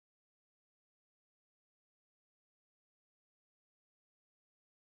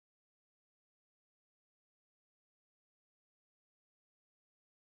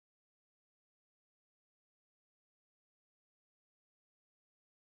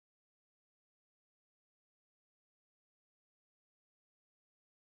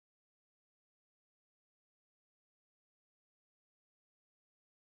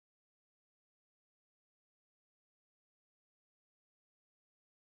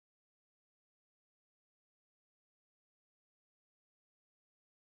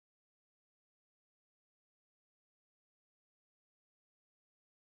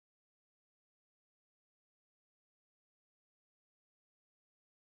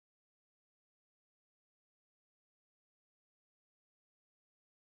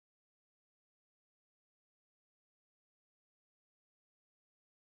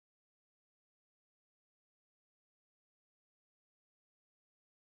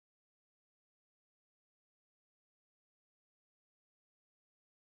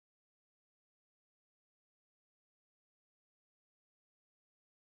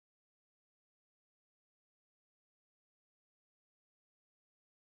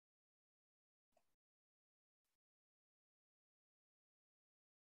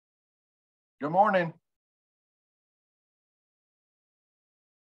Good morning.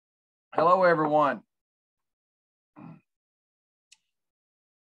 Hello, everyone.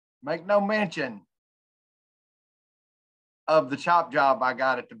 Make no mention of the chop job I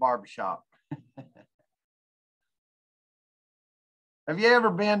got at the barbershop. Have you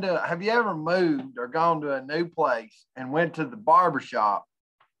ever moved or gone to a new place and went to the barbershop,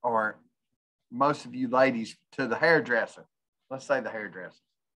 or most of you ladies to the hairdresser? Let's say the hairdresser.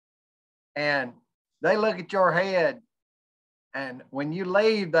 And they look at your head, and when you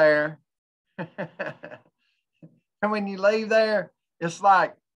leave there, it's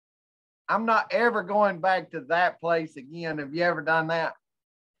like, I'm not ever going back to that place again. Have you ever done that?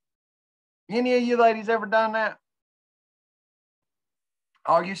 Any of you ladies ever done that?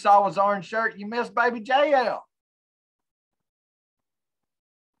 All you saw was orange shirt. You missed baby JL.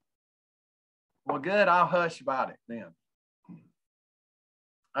 Well, good. I'll hush about it then.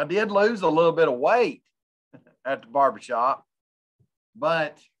 I did lose a little bit of weight at the barbershop,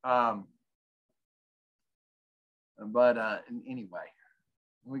 but anyway,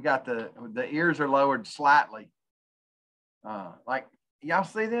 we got the ears are lowered slightly. Like, y'all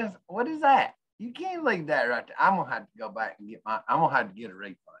see this? What is that? You can't leave that right there. I'm gonna have to go back and I'm gonna have to get a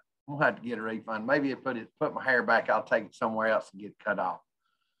refund. I'm gonna have to get a refund. Maybe put my hair back. I'll take it somewhere else and get it cut off.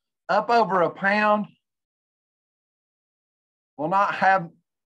 Up over a pound. Will not have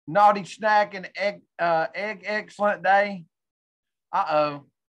naughty snack and egg excellent day. Uh-oh,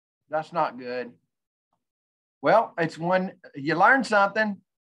 that's not good. Well, it's when you learn something,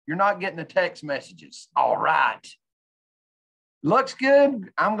 you're not getting the text messages. All right. Looks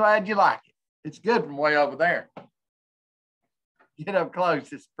good. I'm glad you like it. It's good from way over there. Get up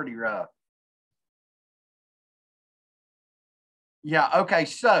close. It's pretty rough. Yeah, okay,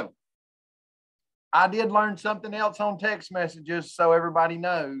 so I did learn something else on text messages, so everybody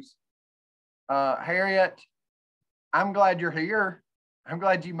knows. Harriet, I'm glad you're here. I'm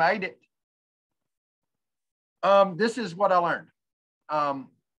glad you made it. This is what I learned.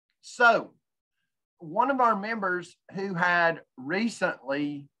 So one of our members who had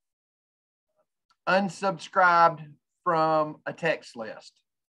recently unsubscribed from a text list,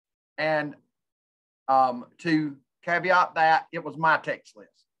 and to caveat that, it was my text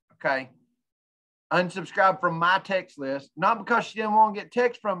list, okay? Unsubscribed from my text list, not because she didn't want to get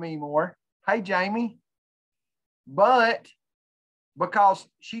text from me anymore. Hey, Jamie. But because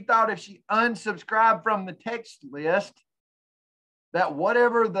she thought if she unsubscribed from the text list, that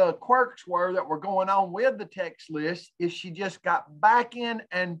whatever the quirks were that were going on with the text list, if she just got back in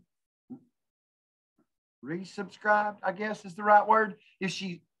and resubscribed, I guess is the right word. If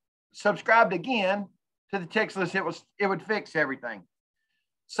she subscribed again to the text list, it would fix everything.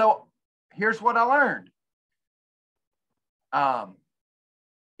 So here's what I learned.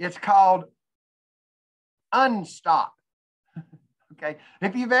 It's called unstop. Okay.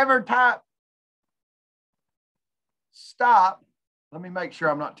 If you've ever typed stop, let me make sure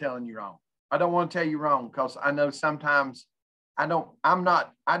I'm not telling you wrong. I don't want to tell you wrong because I know sometimes I don't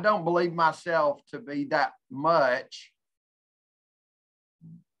believe myself to be that much.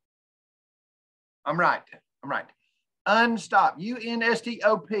 I'm right. Unstop,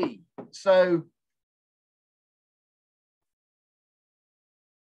 UNSTOP. So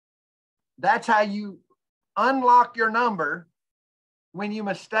that's how you unlock your number when you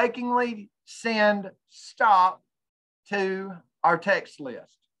mistakenly send stop to our text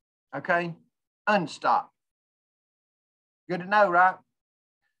list. Okay? Unstop. Good to know, right?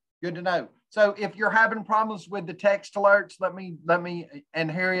 Good to know. So if you're having problems with the text alerts, let me,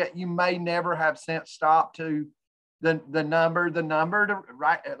 and Harriet, you may never have sent stop to the number to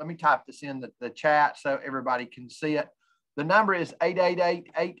right. Let me type this in the chat so everybody can see it. The number is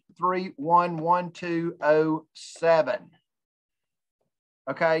 888-831-1207.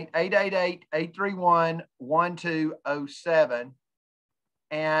 Okay, 888-831-1207.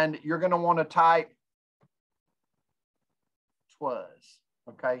 And you're going to want to type Twas.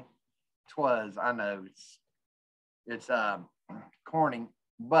 Okay, Twas. I know it's corny,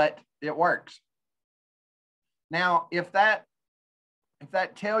 but it works. Now, if that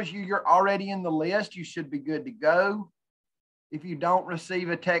tells you you're already in the list, you should be good to go. If you don't receive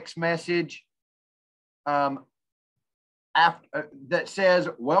a text message that says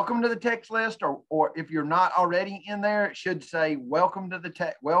welcome to the text list, or if you're not already in there, it should say welcome to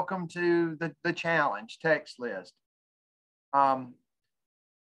the challenge text list. After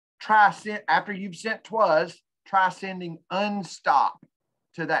you've sent Twas, try sending unstop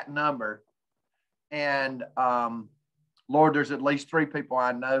to that number. And Lord, there's at least 3 people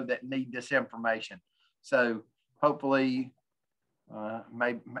I know that need this information. So hopefully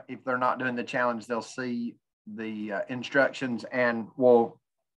Maybe if they're not doing the challenge, they'll see the instructions and we'll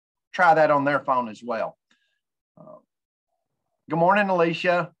try that on their phone as well. Good morning,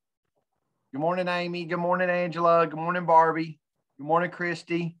 Alicia. Good morning, Amy. Good morning, Angela. Good morning, Barbie. Good morning,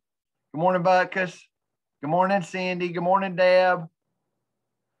 Christy. Good morning, Butkus. Good morning, Cindy. Good morning, Deb.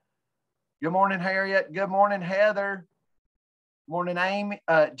 Good morning, Harriet. Good morning, Heather. Good morning, Amy,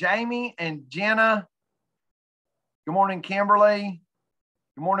 Jamie and Jenna. Good morning, Kimberly.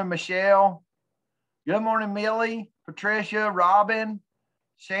 Good morning, Michelle. Good morning, Millie, Patricia, Robin,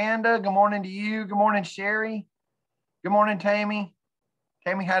 Shanda. Good morning to you. Good morning, Sherry. Good morning, Tammy.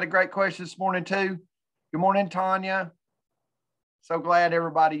 Tammy had a great question this morning too. Good morning, Tanya. So glad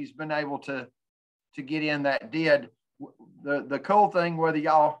everybody's been able to get in that did. The cool thing, whether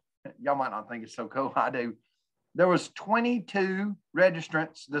y'all might not think it's so cool, I do. There was 22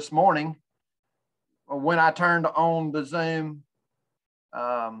 registrants this morning when I turned on the Zoom,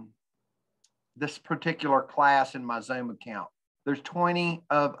 this particular class in my Zoom account. There's 20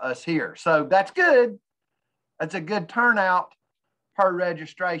 of us here. So that's good. That's a good turnout per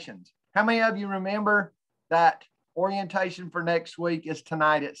registrations. How many of you remember that orientation for next week is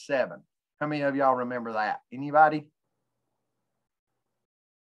tonight at 7? How many of y'all remember that? Anybody?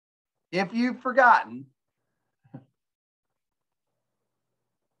 If you've forgotten,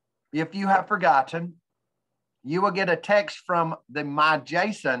 if you have forgotten, you will get a text from the My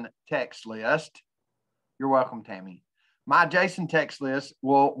Jason text list. You're welcome, Tammy. My Jason text list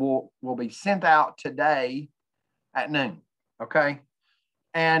will be sent out today at noon. Okay.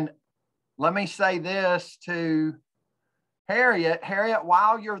 And let me say this to Harriet. Harriet,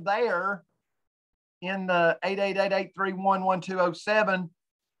 while you're there in the 888-831-1207,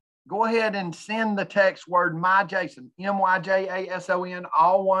 go ahead and send the text word My Jason, MYJASON,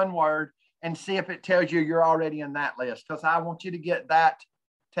 all one word, and see if it tells you you're already in that list, because I want you to get that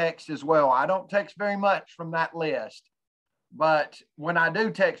text as well. I don't text very much from that list, but when I do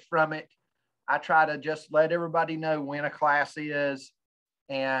text from it, I try to just let everybody know when a class is.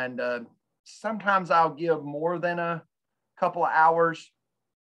 And sometimes I'll give more than a couple of hours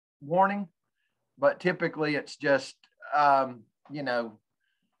warning, but typically it's just, like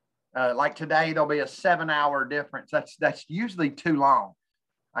today, there'll be a 7-hour difference. That's usually too long.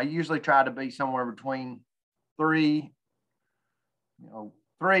 I usually try to be somewhere between 3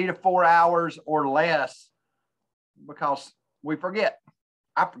 to 4 hours or less, because we forget.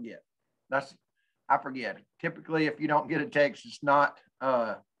 I forget. I forget. Typically, if you don't get a text, it's not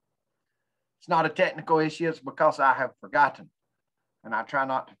a technical issue. It's because I have forgotten, and I try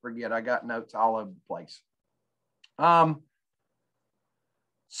not to forget. I got notes all over the place. I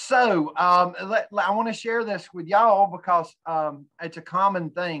want to share this with y'all because it's a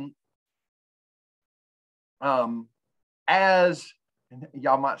common thing. As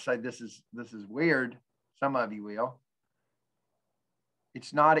y'all might say, this is weird. Some of you will.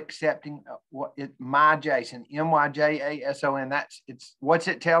 It's not accepting My Jason, MYJASON. What's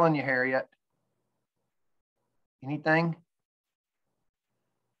it telling you, Harriet? Anything?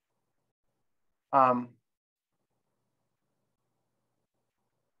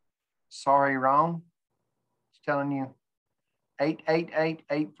 Sorry, wrong. It's telling you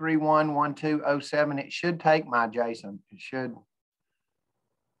 888-831-1207. It should take My Jason. It should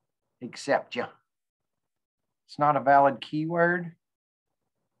accept you. It's not a valid keyword.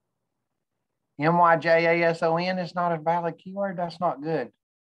 MYJASON is not a valid keyword. That's not good.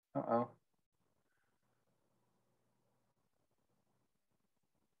 Uh-oh.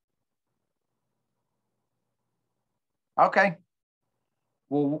 Okay.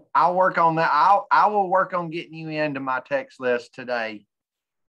 Well, I'll work on that. I will work on getting you into my text list today.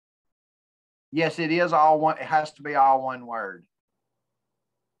 Yes, it is all one. It has to be all one word.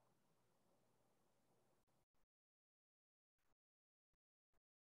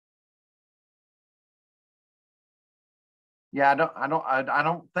 Yeah, I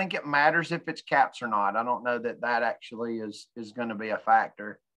don't think it matters if it's caps or not. I don't know that actually is going to be a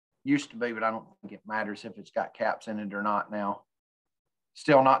factor. Used to be, but I don't think it matters if it's got caps in it or not now.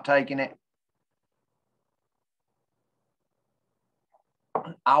 Still not taking it.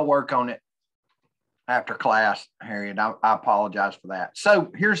 I'll work on it after class, Harriet. I apologize for that.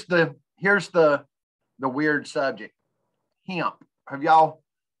 So here's the weird subject. Hemp. How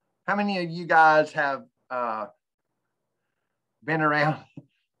many of you guys have been around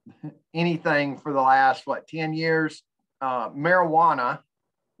anything for the last 10 years? Marijuana,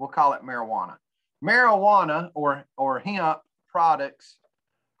 we'll call it marijuana. Marijuana or hemp products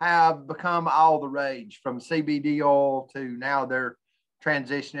have become all the rage, from CBD oil to now they're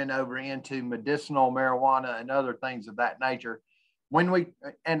transitioning over into medicinal marijuana and other things of that nature.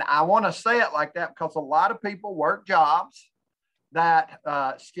 and I want to say it like that because a lot of people work jobs that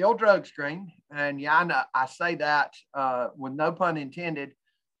still drug screen. And yeah, I know, I say that with no pun intended.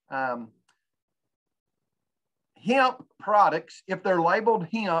 Hemp products, if they're labeled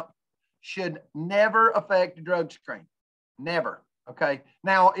hemp, should never affect the drug screen. Never. Okay.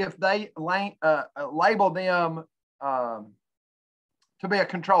 Now, if they label them to be a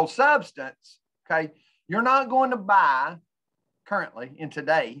controlled substance, okay, you're not going to buy currently in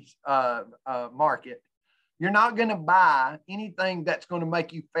today's market, you're not going to buy anything that's going to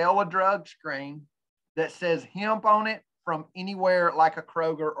make you fail a drug screen that says hemp on it from anywhere like a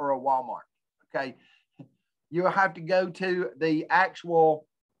Kroger or a Walmart. Okay. You'll have to go to the actual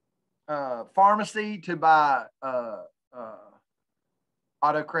pharmacy to buy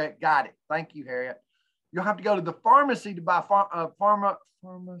autocorrect. Got it. Thank you, Harriet. You'll have to go to the pharmacy to buy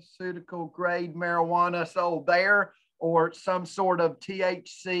pharmaceutical grade marijuana sold there, or some sort of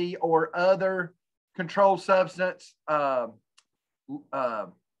THC or other controlled substance there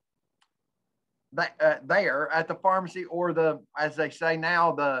at the pharmacy, or the, as they say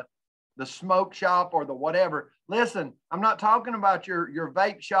now, the smoke shop or the whatever. Listen, I'm not talking about your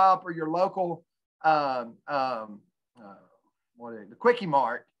vape shop or your local the Quickie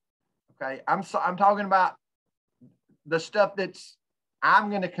Mart. Okay, I'm talking about the stuff that's I'm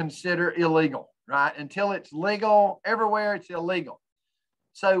going to consider illegal, right? Until it's legal everywhere, it's illegal.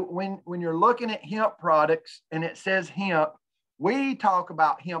 So when you're looking at hemp products and it says hemp, we talk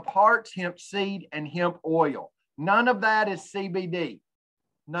about hemp hearts, hemp seed, and hemp oil. None of that is CBD.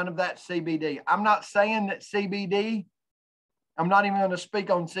 None of that CBD. I'm not saying that CBD, I'm not even going to speak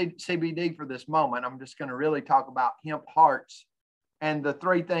on CBD for this moment. I'm just going to really talk about hemp hearts and the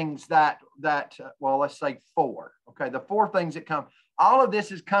three things that well, let's say four. Okay, the four things that come. All of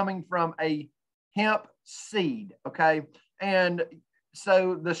this is coming from a hemp seed. Okay, and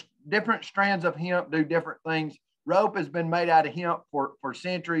so the different strands of hemp do different things. Rope has been made out of hemp for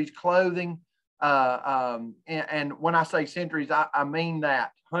centuries. Clothing. And when I say centuries, I mean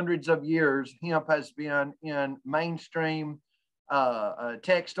that hundreds of years, hemp has been in mainstream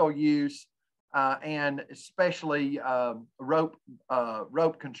textile use, and especially rope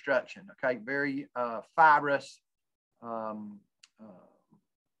construction. Okay, very fibrous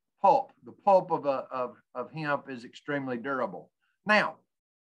pulp. The pulp of hemp is extremely durable. Now,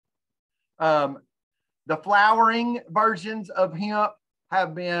 the flowering versions of hemp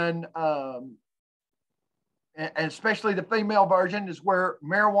have been and especially the female version is where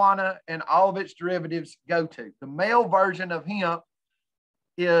marijuana and all of its derivatives go to. The male version of hemp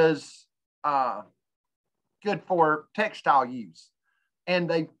is good for textile use. And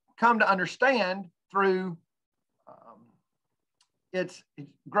they've come to understand through it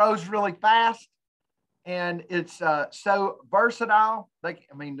grows really fast, and it's so versatile.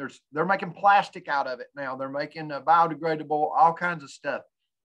 They're making plastic out of it now. They're making biodegradable, all kinds of stuff.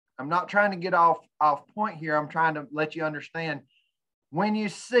 I'm not trying to get off point here. I'm trying to let you understand. When you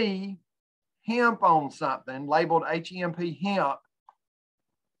see hemp on something labeled HEMP hemp,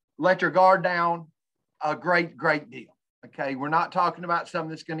 let your guard down a great deal. Okay, we're not talking about something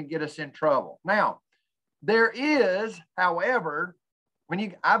that's going to get us in trouble. Now, there is, however,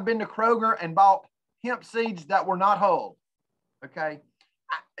 I've been to Kroger and bought hemp seeds that were not hulled. Okay,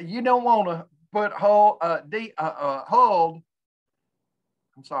 you don't want to put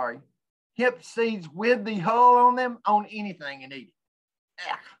hemp seeds with the hull on them on anything and eat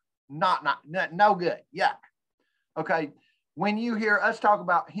it. No good. Yuck. Okay. When you hear us talk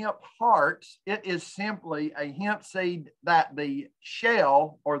about hemp hearts, it is simply a hemp seed that the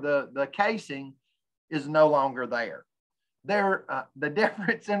shell or the casing is no longer there. The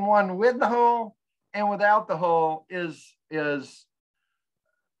difference in one with the hull and without the hull is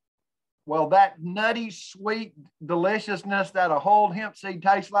well, that nutty, sweet deliciousness that a whole hemp seed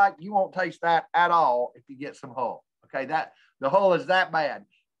tastes like, you won't taste that at all if you get some hull. Okay, that the hull is that bad.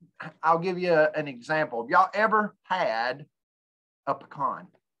 I'll give you an example. Have y'all ever had a pecan?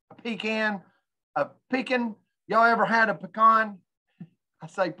 A pecan? Y'all ever had a pecan? I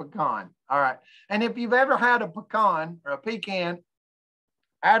say pecan. All right. And if you've ever had a pecan or a pecan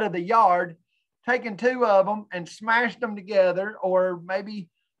out of the yard, taken two of them and smashed them together, or maybe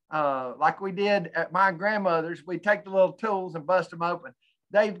like we did at my grandmother's, we take the little tools and bust them open.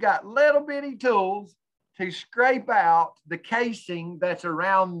 They've got little bitty tools to scrape out the casing that's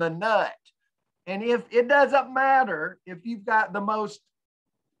around the nut. And if it doesn't matter if you've got the most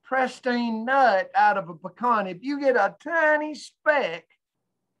pristine nut out of a pecan, if you get a tiny speck,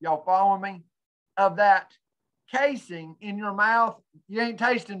 y'all follow me, of that casing in your mouth, you ain't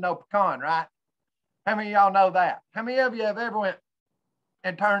tasting no pecan, right? How many of y'all know that? How many of you have ever went,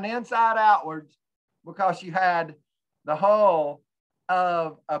 and turn inside outwards because you had the hull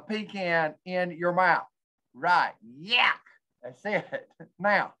of a pecan in your mouth. Right. Yeah. That's it.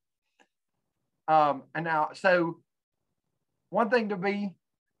 Now, so one thing to be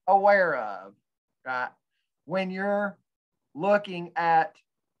aware of, right, when you're looking at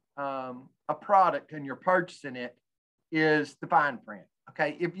a product and you're purchasing it is the fine print.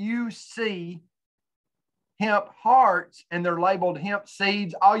 Okay. If you see hemp hearts and they're labeled hemp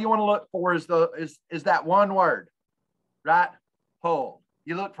seeds, all you want to look for is that one word, right? Hull.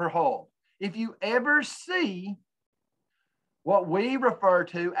 You look for hull. If you ever see what we refer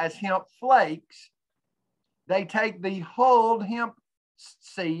to as hemp flakes, they take the hulled hemp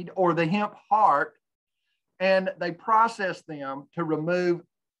seed or the hemp heart and they process them to remove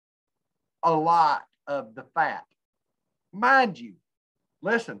a lot of the fat. Mind you,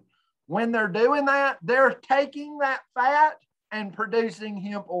 listen, when they're doing that, they're taking that fat and producing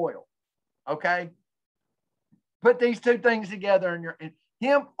hemp oil. Okay? Put these two things together and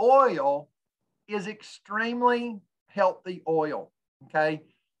hemp oil is extremely healthy oil. Okay?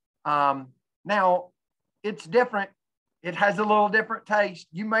 Now, it's different. It has a little different taste.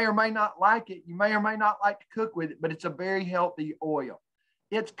 You may or may not like it. You may or may not like to cook with it, but it's a very healthy oil.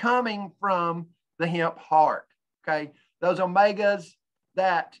 It's coming from the hemp heart. Okay? Those omegas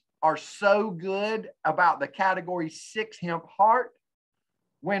that are so good about the category 6 hemp heart,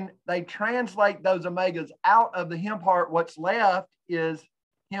 when they translate those omegas out of the hemp heart, what's left is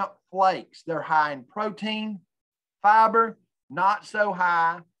hemp flakes. They're high in protein, fiber, not so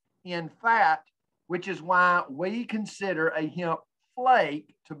high in fat, which is why we consider a hemp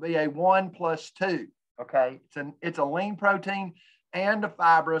flake to be a 1+2. Okay, it's a lean protein and a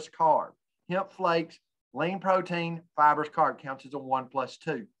fibrous carb. Hemp flakes, lean protein, fibrous carb counts as a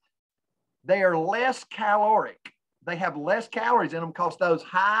 1+2. They are less caloric. They have less calories in them because those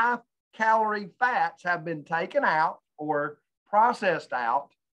high calorie fats have been taken out or processed out.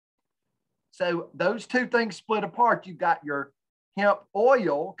 So those two things split apart. You've got your hemp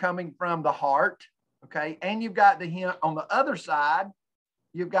oil coming from the heart, okay, and you've got the hemp on the other side.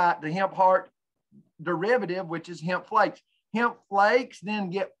 You've got the hemp heart derivative, which is hemp flakes. Hemp flakes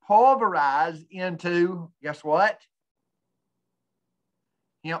then get pulverized into, guess what?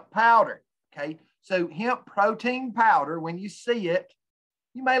 Hemp powder. Okay. So hemp protein powder, when you see it,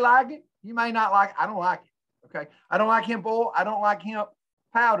 you may like it. You may not like it. I don't like it. Okay. I don't like hemp oil. I don't like hemp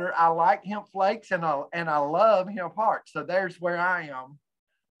powder. I like hemp flakes and I love hemp heart. So there's where I am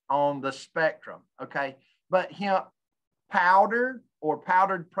on the spectrum. Okay. But hemp powder or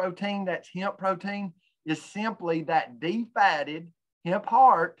powdered protein, that's hemp protein, is simply that defatted hemp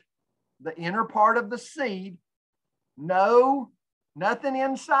heart, the inner part of the seed. Nothing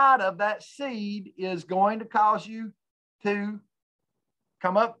inside of that seed is going to cause you to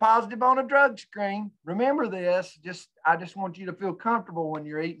come up positive on a drug screen. Remember this, I just want you to feel comfortable when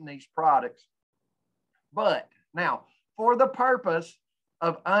you're eating these products. But now, for the purpose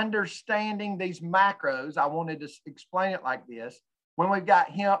of understanding these macros, I wanted to explain it like this. When we've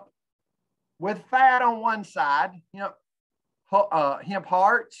got hemp with fat on one side, hemp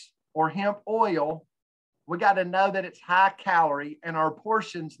hearts or hemp oil, we got to know that it's high calorie and our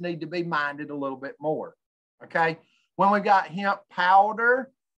portions need to be minded a little bit more. Okay. When we've got hemp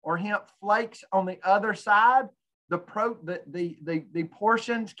powder or hemp flakes on the other side, the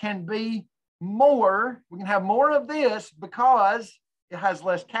portions can be more. We can have more of this because it has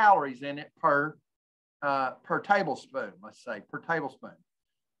less calories in it per tablespoon, let's say, per tablespoon.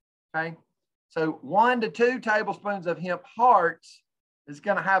 Okay. So 1 to 2 tablespoons of hemp hearts is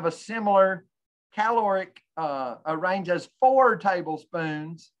going to have a similar caloric range as 4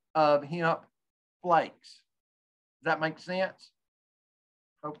 tablespoons of hemp flakes. Does that make sense?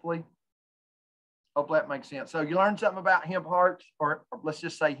 Hopefully that makes sense. So you learned something about hemp hearts, or let's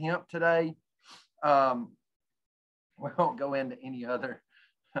just say hemp today. We won't go into any other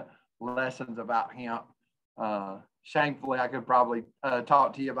lessons about hemp. Shamefully, I could probably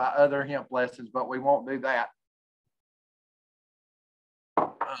talk to you about other hemp lessons, but we won't do that.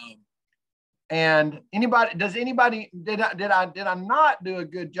 And did I not do a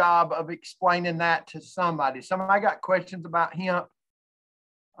good job of explaining that to somebody? Somebody got questions about hemp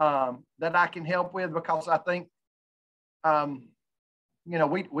that I can help with, because I think,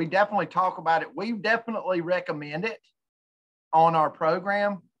 we definitely talk about it. We definitely recommend it on our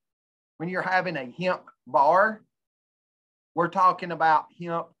program. When you're having a hemp bar, we're talking about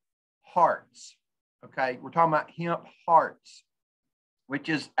hemp hearts. Okay. We're talking about hemp hearts, which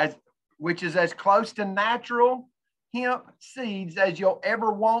is as close to natural hemp seeds as you'll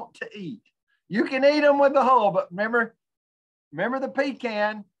ever want to eat. You can eat them with the hull, but remember, remember the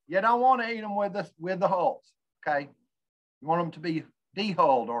pecan, you don't want to eat them with the hulls, okay? You want them to be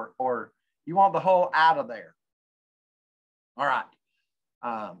dehulled, or you want the hull out of there. All right.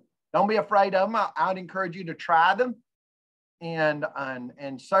 Don't be afraid of them. I'd encourage you to try them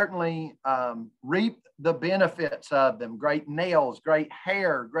and certainly reap the benefits of them. Great nails, great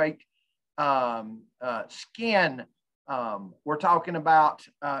hair, great skin. We're talking about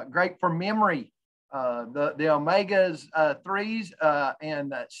great for memory. The omegas 3s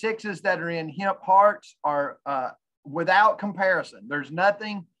and 6s that are in hemp hearts are without comparison. There's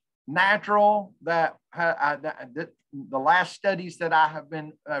nothing natural that the last studies that I have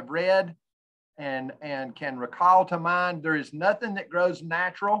been read and can recall to mind, there is nothing that grows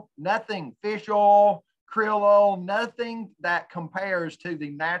natural, nothing, fish oil, krill oil, nothing that compares to the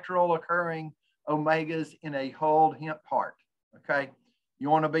natural occurring omegas in a whole hemp heart. Okay, you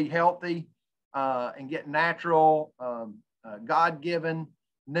want to be healthy and get natural, God-given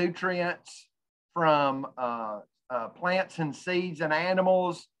nutrients from plants and seeds and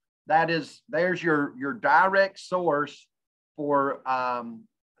animals. There's your direct source for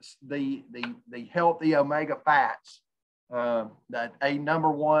the healthy omega fats, that a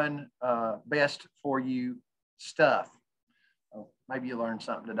number one best for you stuff. Oh, maybe you learned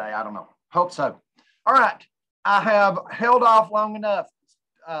something today. I don't know. Hope so. All right. I have held off long enough.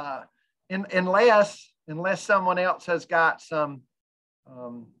 Unless someone else has got some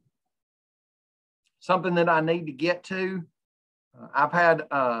something that I need to get to. I've had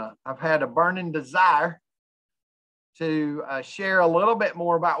a burning desire to share a little bit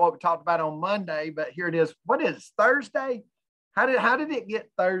more about what we talked about on Monday, but here it is. What is Thursday? How did it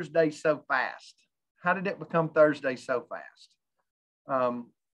get Thursday so fast? How did it become Thursday so fast? So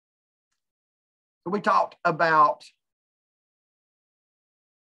we talked about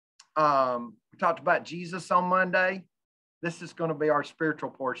Jesus on Monday. This is going to be our spiritual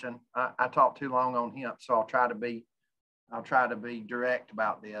portion. I talked too long on hemp, so I'll try to be direct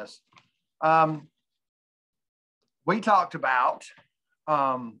about this. We talked about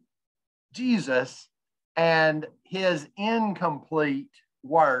Jesus and his incomplete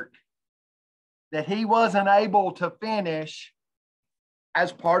work that he wasn't able to finish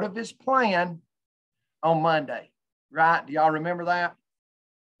as part of his plan on Monday, right? Do y'all remember that?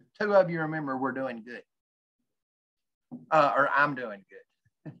 Two of you remember we're doing good. Or I'm doing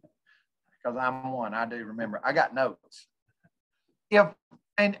good. Because I'm one. I do remember. I got notes.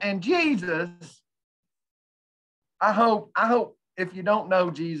 And Jesus, I hope if you don't know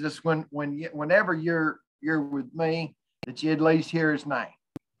Jesus, whenever you're with me, that you at least hear his name.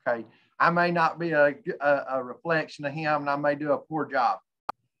 Okay. I may not be a reflection of him, and I may do a poor job.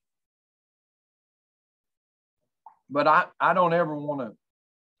 But I don't ever want to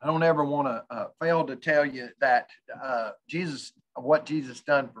fail to tell you that what Jesus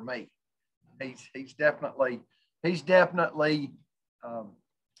done for me. He's definitely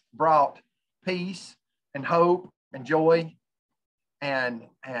brought peace and hope and joy and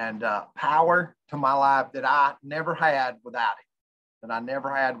power to my life that I never had without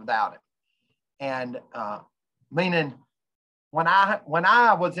it. And meaning when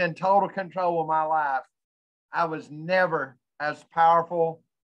I was in total control of my life, I was never as powerful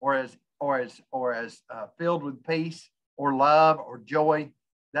or as filled with peace or love or joy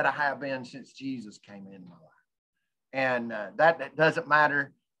that I have been since Jesus came in my life. And that doesn't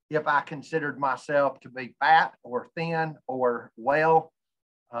matter if I considered myself to be fat or thin or well.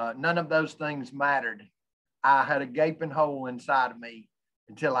 None of those things mattered. I had a gaping hole inside of me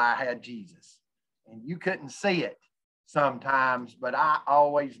until I had Jesus. And you couldn't see it sometimes, but I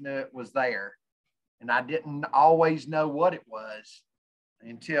always knew it was there. And I didn't always know what it was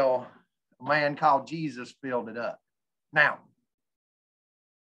until a man called Jesus filled it up. Now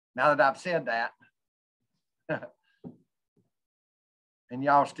that I've said that, and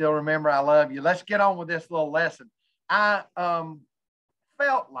y'all still remember I love you, let's get on with this little lesson. I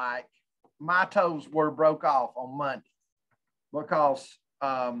felt like my toes were broke off on Monday because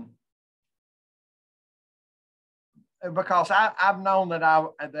I've known that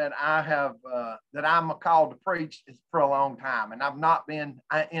I'm called to preach for a long time, and I've not been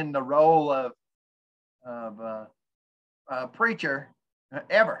in the role of preacher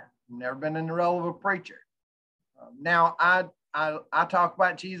ever. Never been in the role of a preacher. Now I talk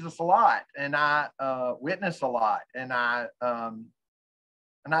about Jesus a lot, and I witness a lot, and I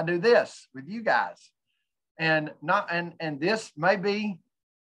do this with you guys, and this may be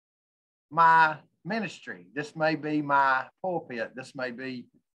my ministry. This may be my pulpit. This may be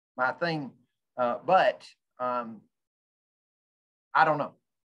my thing, but I don't know.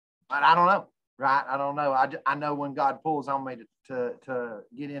 I don't know. right? I don't know. I know when God pulls on me to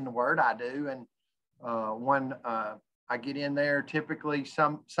get in the Word, I do. And when I get in there, typically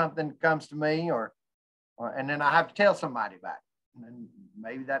something comes to me, or and then I have to tell somebody about it. And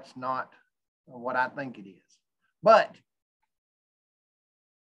maybe that's not what I think it is, but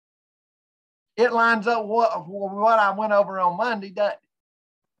it lines up what I went over on Monday, doesn't it?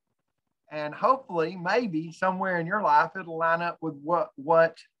 And hopefully, maybe somewhere in your life, it'll line up with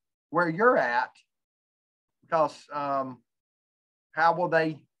where you're at. Because how will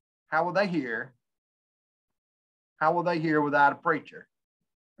they hear? How will they hear without a preacher?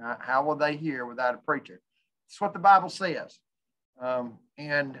 How will they hear without a preacher? That's what the Bible says.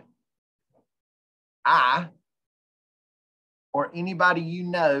 And I, or anybody you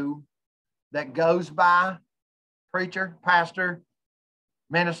know that goes by preacher, pastor,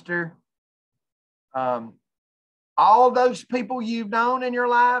 minister, all of those people you've known in your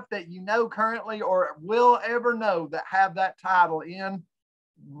life that you know currently or will ever know that have that title in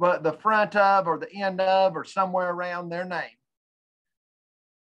but the front of or the end of or somewhere around their name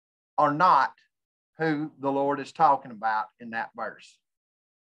are not who the Lord is talking about in that verse.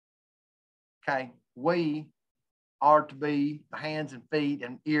 Okay, we are to be the hands and feet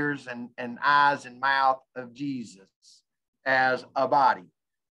and ears and eyes and mouth of Jesus as a body.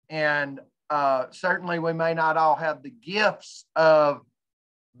 And certainly we may not all have the gifts of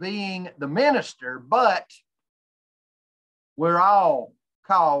being the minister, but we're all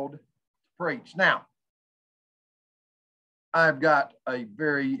called to preach. Now, I've got a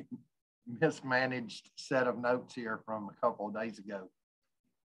very mismanaged set of notes here from a couple of days ago,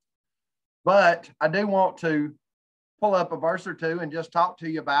 but I do want to pull up a verse or two and just talk to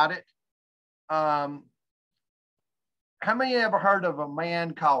you about it. How many ever heard of a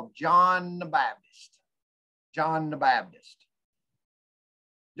man called John the Baptist? John the Baptist.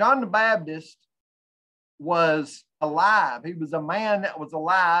 John the Baptist was alive. He was a man that was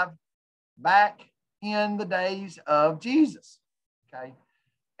alive back in the days of Jesus. Okay.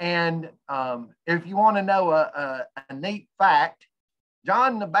 And if you want to know a neat fact,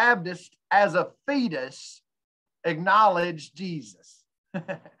 John the Baptist as a fetus acknowledged Jesus.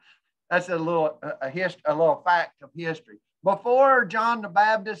 That's a little fact of history. Before John the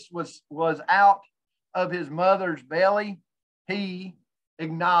Baptist was out of his mother's belly, he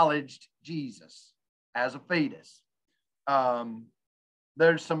acknowledged Jesus as a fetus.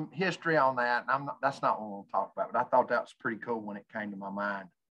 There's some history on that, and that's not what we'll talk about, but I thought that was pretty cool when it came to my mind.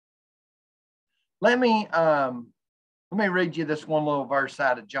 Let me read you this one little verse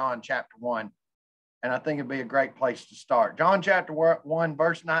out of John chapter 1. And I think it'd be a great place to start. John chapter 1,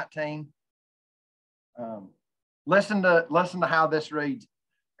 verse 19. Listen to how this reads.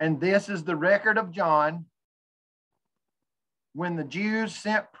 And this is the record of John when the Jews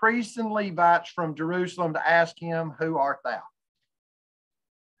sent priests and Levites from Jerusalem to ask him, "Who art thou?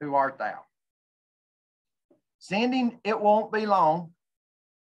 Who art thou?" Sending, it won't be long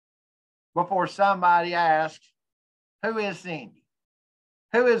before somebody asks, "Who is Cindy?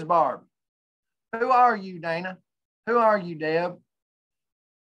 Who is Barbie? Who are you, Dana? Who are you, Deb?"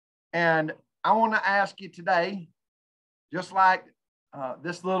 And I want to ask you today, just like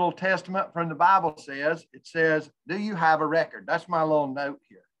this little testament from the Bible says, it says, do you have a record? That's my little note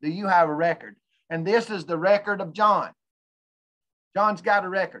here. Do you have a record? And this is the record of John. John's got a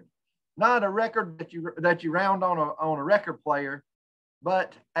record. Not a record that you round on a record player,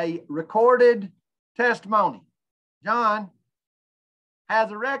 but a recorded testimony. John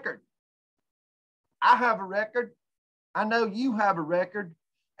has a record. I have a record. I know you have a record.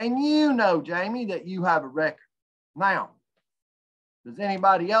 And you know, Jamie, that you have a record. Now, does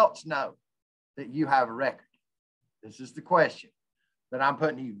anybody else know that you have a record? This is the question that I'm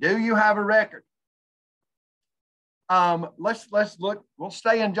putting to you. Do you have a record? Let's look. We'll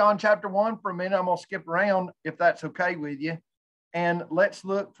stay in John chapter 1 for a minute. I'm going to skip around if that's okay with you. And let's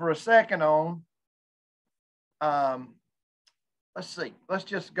look for a second on, let's see. Let's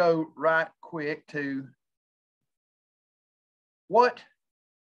just go right quick to what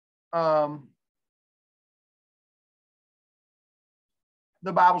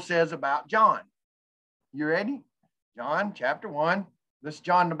the Bible says about John. You ready? John chapter 1. This is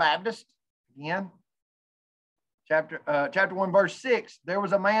John the Baptist again. Chapter 1, verse 6. There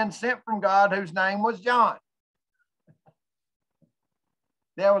was a man sent from God whose name was John.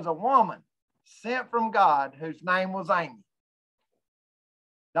 There was a woman sent from God whose name was Amy.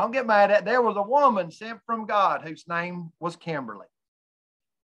 Don't get mad at it. There was a woman sent from God whose name was Kimberly.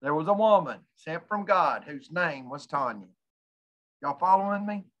 There was a woman sent from God whose name was Tanya. Y'all following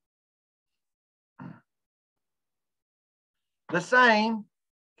me?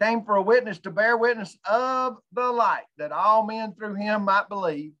 came for a witness to bear witness of the light, that all men through him might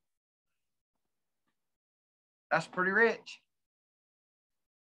believe. That's pretty rich.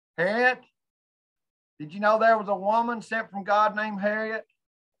 Harriet, did you know there was a woman sent from God named Harriet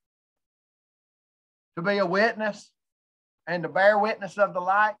to be a witness and to bear witness of the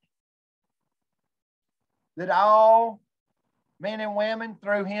light? That all men and women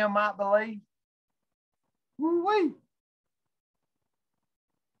through him might believe. Woo-wee.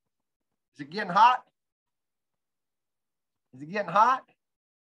 Is it getting hot? Is it getting hot?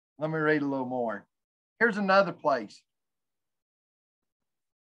 Let me read a little more. Here's another place.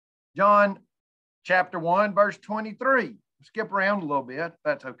 John chapter 1, verse 23. Skip around a little bit.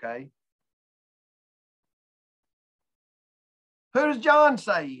 That's okay. Who does John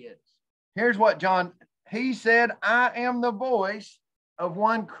say he is? Here's what John, he said, I am the voice of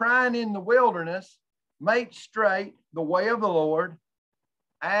one crying in the wilderness, make straight the way of the Lord,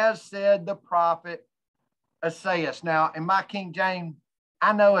 as said the prophet Isaiah. Now, in my King James,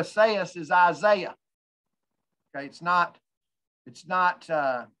 I know Isaiah is Isaiah. Okay, it's not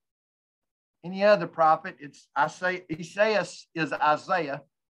any other prophet. It's Isaiah is Isaiah.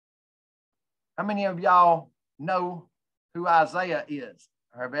 How many of y'all know who Isaiah is,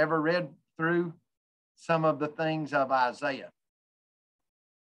 or have ever read through some of the things of Isaiah?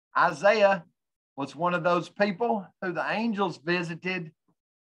 Isaiah was one of those people who the angels visited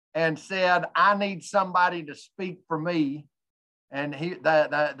and said, I need somebody to speak for me. And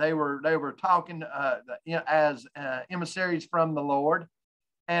they were talking as emissaries from the Lord.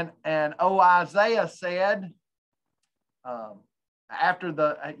 And Isaiah said,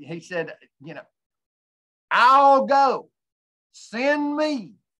 he said, I'll go, send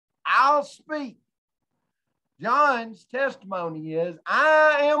me, I'll speak. John's testimony is,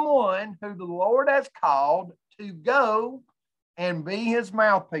 I am one who the Lord has called to go and be his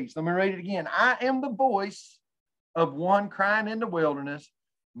mouthpiece. Let me read it again. I am the voice of one crying in the wilderness,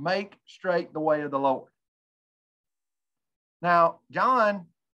 make straight the way of the Lord. Now, John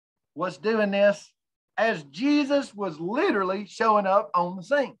was doing this as Jesus was literally showing up on the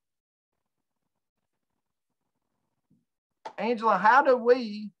scene. Angela, how do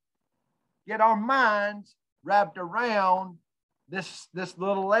we get our minds wrapped around this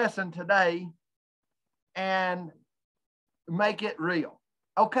little lesson today and make it real?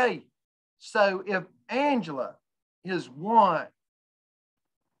 Okay, so if Angela is one,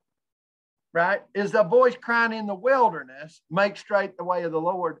 right, is the voice crying in the wilderness, make straight the way of the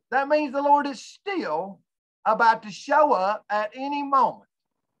Lord, that means the Lord is still about to show up at any moment.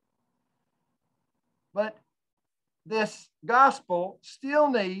 But this gospel still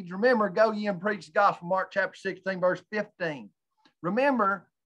needs, remember, go ye and preach the gospel, Mark chapter 16, verse 15. Remember,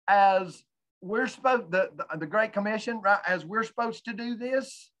 as we're supposed, the Great Commission, right, as we're supposed to do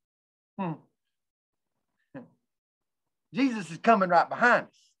this, Jesus is coming right behind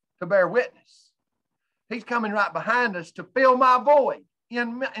us to bear witness. He's coming right behind us to fill my void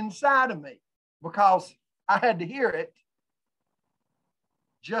inside of me, because I had to hear it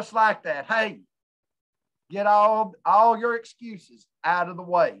just like that. Hey, get all your excuses out of the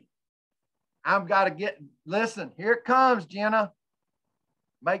way. I've got to listen, here it comes, Jenna.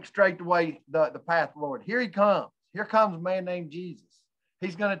 Make straight the way, the path, Lord. Here he comes. Here comes a man named Jesus.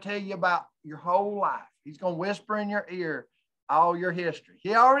 He's going to tell you about your whole life. He's going to whisper in your ear all your history.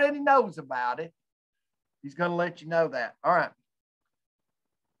 He already knows about it. He's going to let you know that. All right.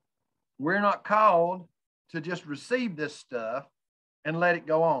 We're not called to just receive this stuff and let it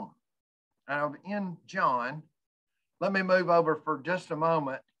go on. Now, in John, let me move over for just a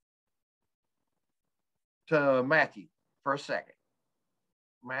moment to Matthew for a second.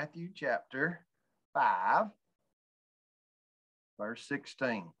 Matthew chapter 5, verse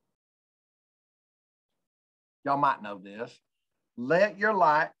 16. Y'all might know this. Let your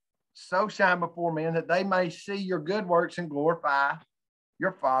light so shine before men that they may see your good works and glorify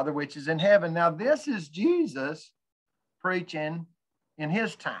your Father which is in heaven. Now, this is Jesus preaching in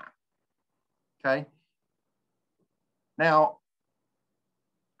his time. Okay. Now,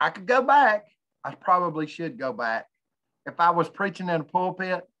 I could go back. I probably should go back. If I was preaching in a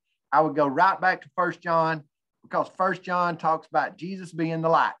pulpit, I would go right back to 1 John, because 1 John talks about Jesus being the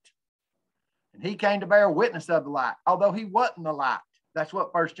light. And he came to bear witness of the light, although he wasn't the light. That's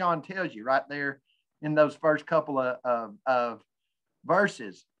what 1 John tells you right there in those first couple of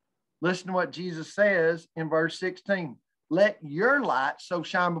verses. Listen to what Jesus says in verse 16. Let your light so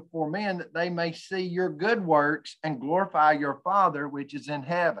shine before men that they may see your good works and glorify your Father which is in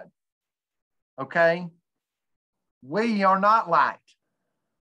heaven. Okay? We are not light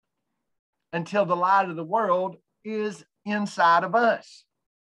until the light of the world is inside of us.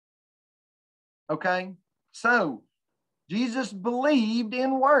 Okay, so Jesus believed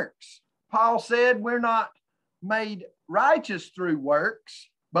in works. Paul said we're not made righteous through works,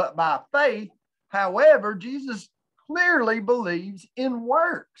 but by faith. However, Jesus clearly believes in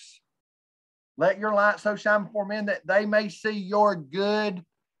works. Let your light so shine before men that they may see your good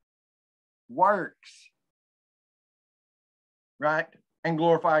works, right? And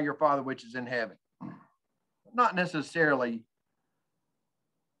glorify your Father which is in heaven. Not necessarily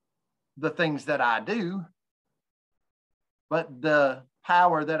the things that I do, but the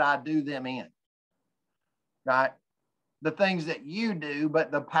power that I do them in, right? The things that you do,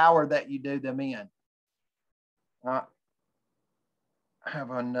 but the power that you do them in. I have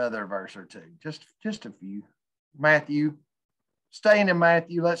another verse or two, just a few. Matthew, staying in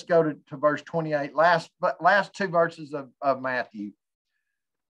Matthew, let's go to verse 28, last two verses of Matthew,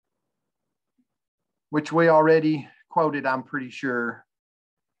 which we already quoted, I'm pretty sure,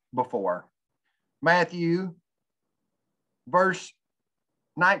 before. Matthew, verse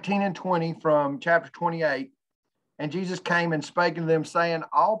 19 and 20 from chapter 28. And Jesus came and spake unto them, saying,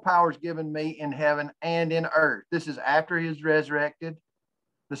 all power is given me in heaven and in earth. This is after he is resurrected.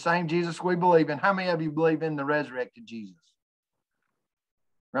 The same Jesus we believe in. How many of you believe in the resurrected Jesus?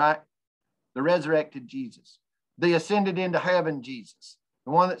 Right? The resurrected Jesus. The ascended into heaven Jesus.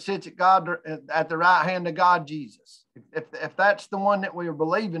 The one that sits at the right hand of God Jesus. If that's the one that we are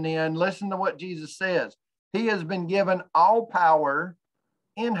believing in, listen to what Jesus says. He has been given all power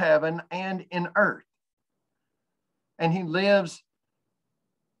in heaven and in earth. And he lives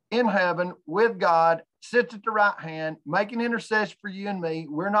in heaven with God, sits at the right hand, making intercession for you and me.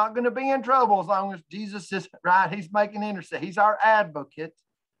 We're not going to be in trouble as long as Jesus is right. He's making intercession. He's our advocate.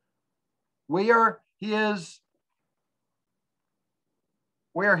 We are his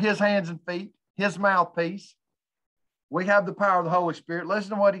hands and feet, his mouthpiece. We have the power of the Holy Spirit.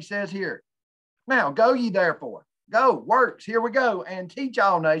 Listen to what he says here. Now, go ye therefore. Go, works, here we go. And teach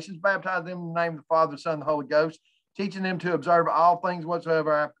all nations, baptize them in the name of the Father, the Son, and the Holy Ghost, teaching them to observe all things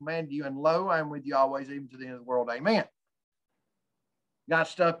whatsoever I have commanded you. And lo, I am with you always, even to the end of the world. Amen. Got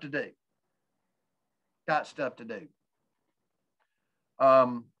stuff to do. Got stuff to do.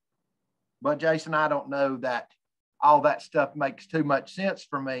 But Jason, I don't know that all that stuff makes too much sense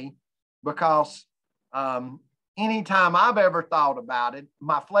for me, because anytime I've ever thought about it,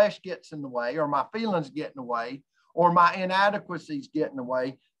 my flesh gets in the way, or my feelings get in the way, or my inadequacies get in the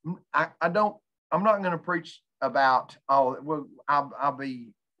way. I'm not going to preach about I'll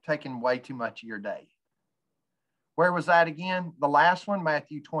be taking way too much of your day. Where was that again? The last one,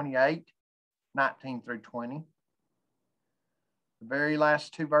 Matthew 28, 19 through 20. The very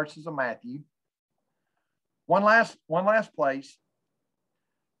last two verses of Matthew. One last place,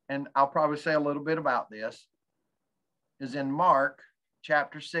 and I'll probably say a little bit about this, is in Mark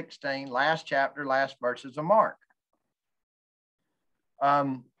chapter 16, last chapter, last verses of Mark.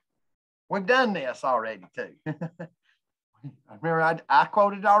 We've done this already too. Remember, I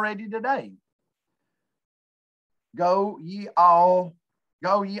quoted already today. Go ye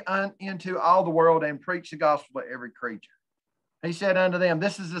into all the world and preach the gospel to every creature. He said unto them,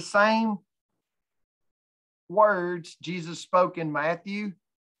 this is the same words Jesus spoke in Matthew,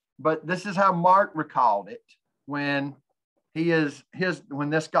 but this is how Mark recalled it when when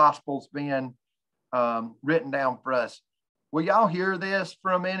this gospel's being written down for us. Will y'all hear this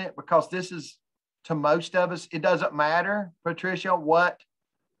for a minute? Because this is, to most of us, it doesn't matter, Patricia, what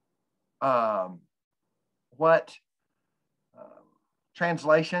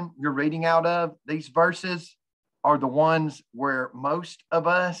translation you're reading out of. These verses are the ones where most of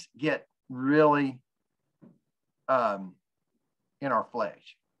us get really in our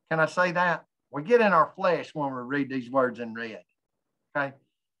flesh. Can I say that? We get in our flesh when we read these words in red, okay?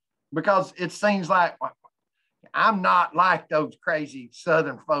 Because it seems like I'm not like those crazy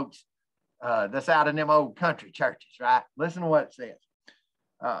Southern folks that's out in them old country churches, right? Listen to what it says.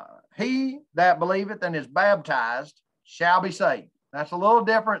 He that believeth and is baptized shall be saved. That's a little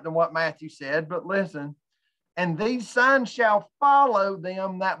different than what Matthew said, but listen. And these signs shall follow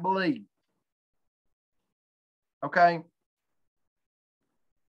them that believe. Okay.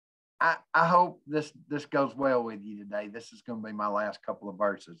 I hope this goes well with you today. This is going to be my last couple of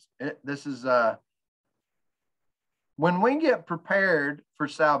verses. This is when we get prepared for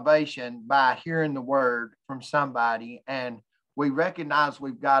salvation by hearing the word from somebody, and we recognize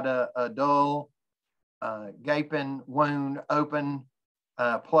we've got a dull, gaping wound, open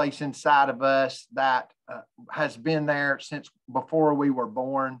place inside of us that has been there since before we were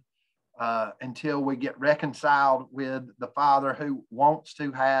born, until we get reconciled with the Father, who wants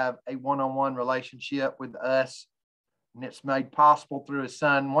to have a one-on-one relationship with us. And it's made possible through his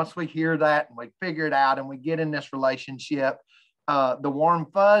son. Once we hear that and we figure it out and we get in this relationship, the warm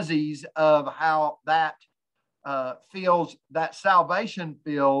fuzzies of how that feels, that salvation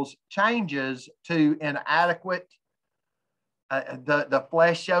feels, changes to inadequate. The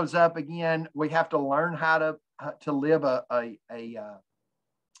flesh shows up again. We have to learn how to live a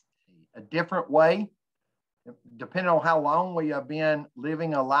different way, depending on how long we have been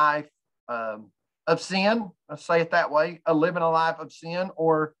living a life of sin. Let's say it that way: living a life of sin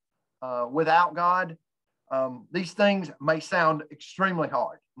or without God. These things may sound extremely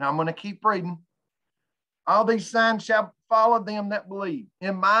hard. Now I'm going to keep reading. All these signs shall follow them that believe.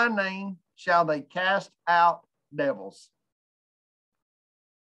 In my name shall they cast out devils.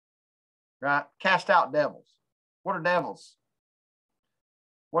 Right? Cast out devils. What are devils?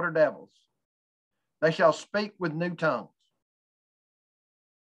 What are devils? They shall speak with new tongues.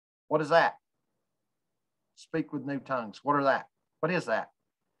 What is that? Speak with new tongues. What are that? What is that?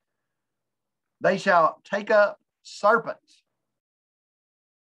 They shall take up serpents.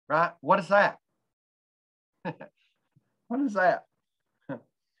 Right? What is that? What is that?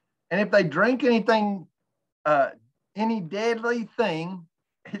 And if they drink anything, any deadly thing,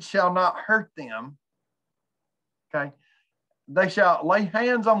 it shall not hurt them. Okay. They shall lay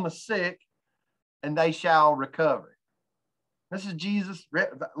hands on the sick and they shall recover. This is Jesus.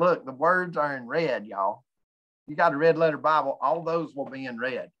 Look, the words are in red, y'all. You got a red letter Bible. All those will be in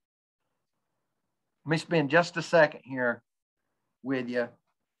red. Let me spend just a second here with you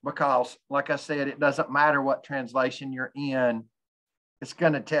because, like I said, it doesn't matter what translation you're in. It's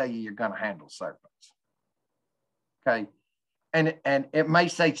going to tell you you're going to handle serpents. Okay. And it may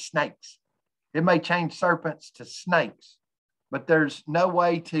say snakes. It may change serpents to snakes, but there's no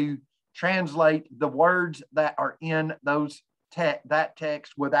way to translate the words that are in that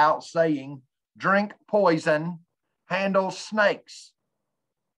text without saying drink poison, handle snakes.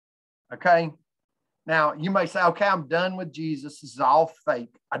 Okay. Now you may say, okay, I'm done with Jesus. This is all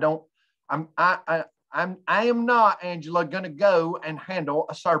fake. I am not, Angela, going to go and handle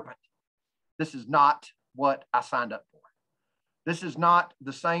a serpent. This is not what I signed up for. This is not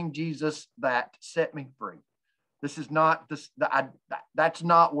the same Jesus that set me free. This is not that's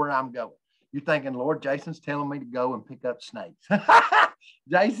not where I'm going. You're thinking, Lord, Jason's telling me to go and pick up snakes.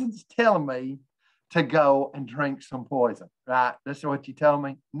 Jason's telling me to go and drink some poison, right? This is what you're telling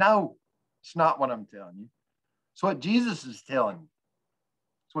me? No, it's not what I'm telling you. It's what Jesus is telling you.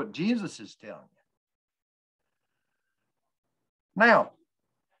 It's what Jesus is telling you. Now,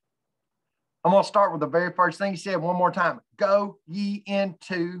 I'm going to start with the very first thing he said one more time. Go ye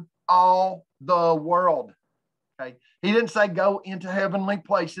into all the world. Okay. He didn't say go into heavenly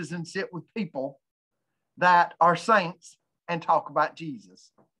places and sit with people that are saints and talk about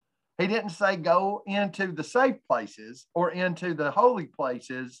Jesus. He didn't say go into the safe places or into the holy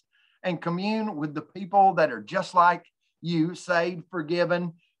places and commune with the people that are just like you, saved,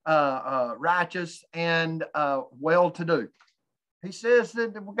 forgiven, righteous, and well-to-do. He says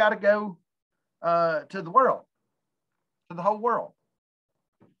that we got to go to the world, to the whole world.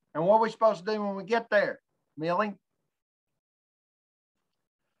 And what are we supposed to do when we get there, Millie?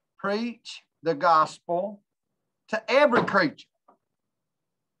 Preach the gospel to every creature.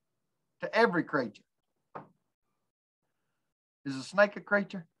 To every creature. Is a snake a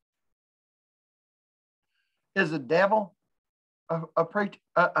creature? Is a devil a preacher?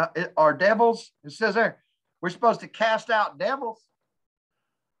 Are devils? It says there, we're supposed to cast out devils.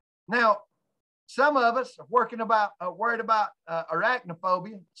 Now, some of us are worried about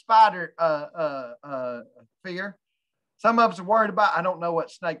arachnophobia, spider fear. Some of us are worried about, I don't know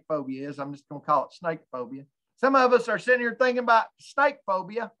what snake phobia is. I'm just going to call it snake phobia. Some of us are sitting here thinking about snake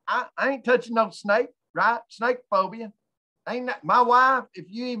phobia. I ain't touching no snake, right? Snake phobia. My wife, if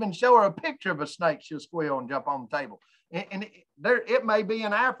you even show her a picture of a snake, she'll squeal and jump on the table. And it may be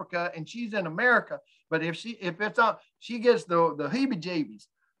in Africa and she's in America, but if it's on, she gets the heebie-jeebies.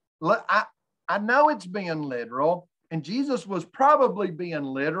 I know it's being literal, and Jesus was probably being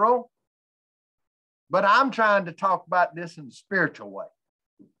literal, but I'm trying to talk about this in a spiritual way.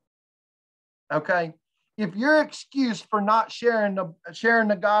 Okay? If your excuse for not sharing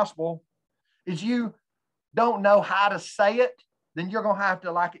the gospel is you don't know how to say it, then you're going to have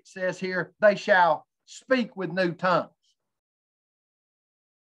to, like it says here, they shall speak with new tongues.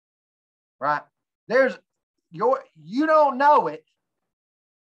 Right? You don't know it.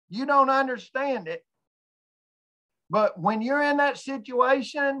 You don't understand it. But when you're in that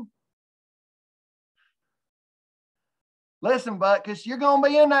situation, listen, because you're going to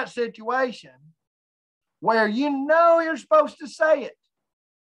be in that situation where you know you're supposed to say it.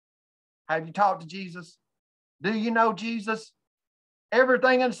 Have you talked to Jesus? Do you know Jesus?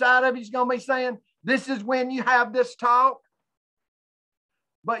 Everything inside of you is going to be saying, this is when you have this talk.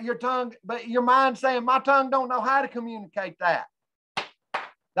 But your mind saying, my tongue don't know how to communicate that.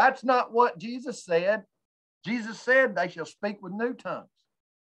 That's not what Jesus said. Jesus said they shall speak with new tongues.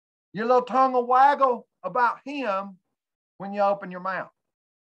 Your little tongue will waggle about him when you open your mouth.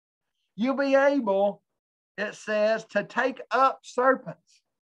 You'll be able, it says, to take up serpents.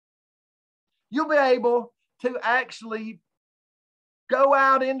 You'll be able to actually go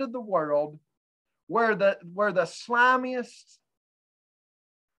out into the world where the slimiest,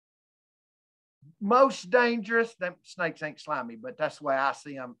 most dangerous, them snakes ain't slimy, but that's the way I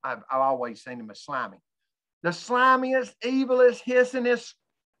see them. I've always seen them as slimy. The slimiest, evilest, hissingest,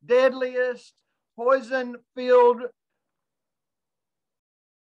 deadliest, poison-filled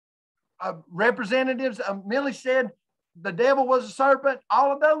representatives. Millie said the devil was a serpent.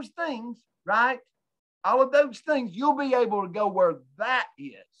 All of those things, right? All of those things, you'll be able to go where that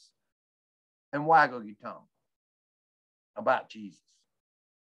is and waggle your tongue about Jesus.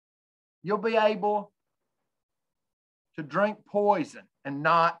 You'll be able to drink poison and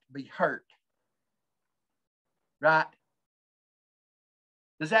not be hurt. Right?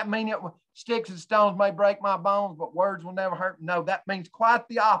 Does that mean it sticks and stones may break my bones, but words will never hurt? No, that means quite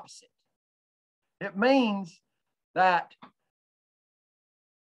the opposite. It means that,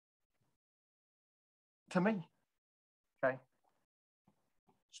 to me, okay,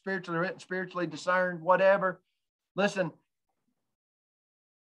 spiritually written, spiritually discerned, whatever. Listen,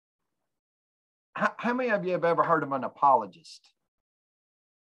 how many of you have ever heard of an apologist?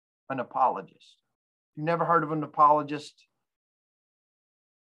 An apologist. You never heard of an apologist?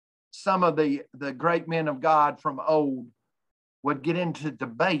 Some of the great men of God from old would get into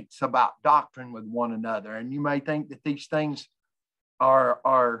debates about doctrine with one another. And you may think that these things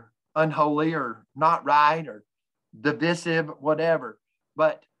are unholy or not right or divisive, whatever.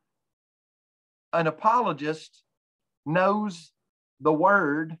 But an apologist knows the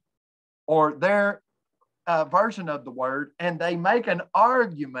word or their version of the word, and they make an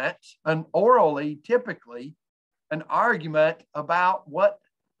argument, an orally, typically, an argument about what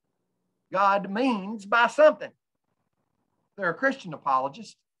God means by something. They're a Christian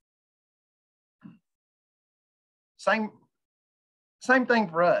apologist. Same thing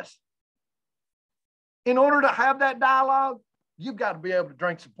for us. In order to have that dialogue, you've got to be able to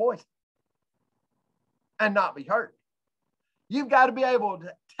drink some poison and not be hurt. You've got to be able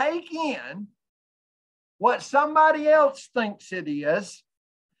to take in what somebody else thinks it is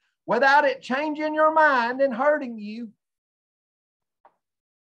without it changing your mind and hurting you.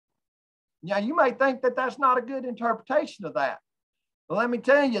 Now, you may think that that's not a good interpretation of that. But let me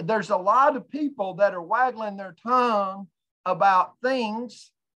tell you, there's a lot of people that are waggling their tongue about things,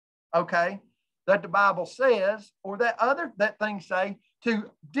 okay, that the Bible says, or that things say,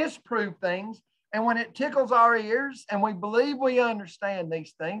 to disprove things. And when it tickles our ears and we believe we understand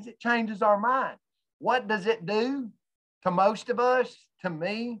these things, it changes our mind. What does it do to most of us? To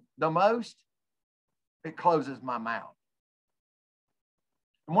me, the most? It closes my mouth.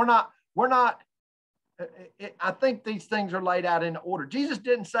 And I think these things are laid out in order. Jesus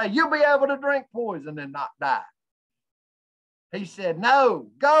didn't say, you'll be able to drink poison and not die. He said, no,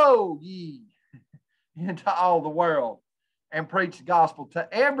 go ye into all the world and preach the gospel to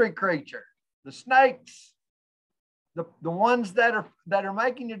every creature, the snakes, the ones that are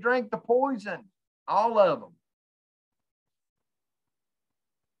making you drink the poison, all of them.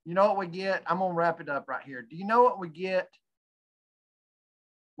 You know what we get? I'm going to wrap it up right here. Do you know what we get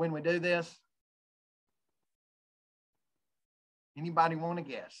when we do this? Anybody want to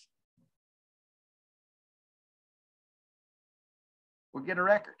guess? We'll get a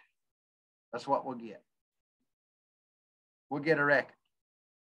record. That's what we'll get. We'll get a record.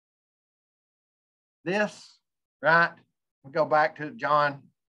 This, right? We'll go back to John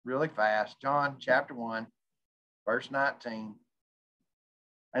really fast. John chapter 1, verse 19.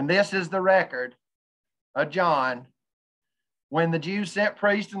 And this is the record of John when the Jews sent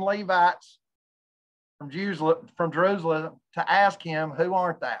priests and Levites from Jerusalem to ask him, who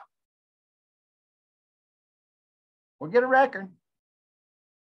art thou? We'll get a record.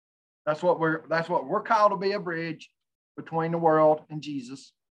 That's what we're called to be, a bridge between the world and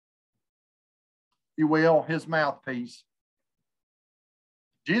Jesus. If you will, his mouthpiece.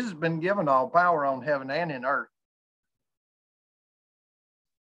 Jesus has been given all power on heaven and in earth.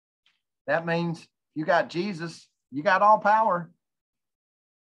 That means you got Jesus, you got all power.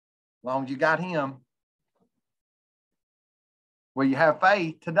 As long as you got him. Will you have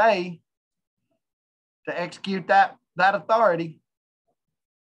faith today to execute that authority?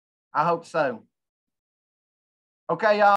 I hope so. Okay, y'all.